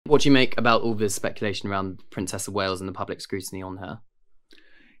What do you make about all this speculation around Princess of Wales and the public scrutiny on her?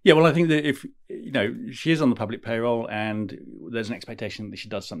 Yeah, well, I think that if, she is on the public payroll and there's an expectation that she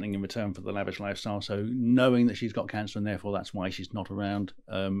does something in return for the lavish lifestyle. So knowing that she's got cancer and therefore that's why she's not around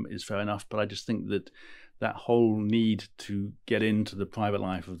is fair enough. But I just think that that whole need to get into the private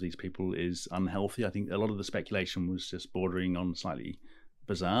life of these people is unhealthy. I think a lot of the speculation was just bordering on slightly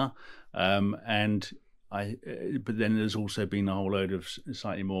bizarre. But then there's also been a whole load of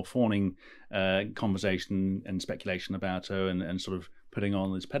slightly more fawning conversation and speculation about her and sort of putting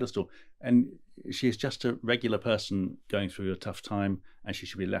on this pedestal. And she is just a regular person going through a tough time, and she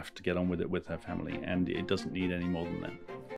should be left to get on with it with her family. And it doesn't need any more than that.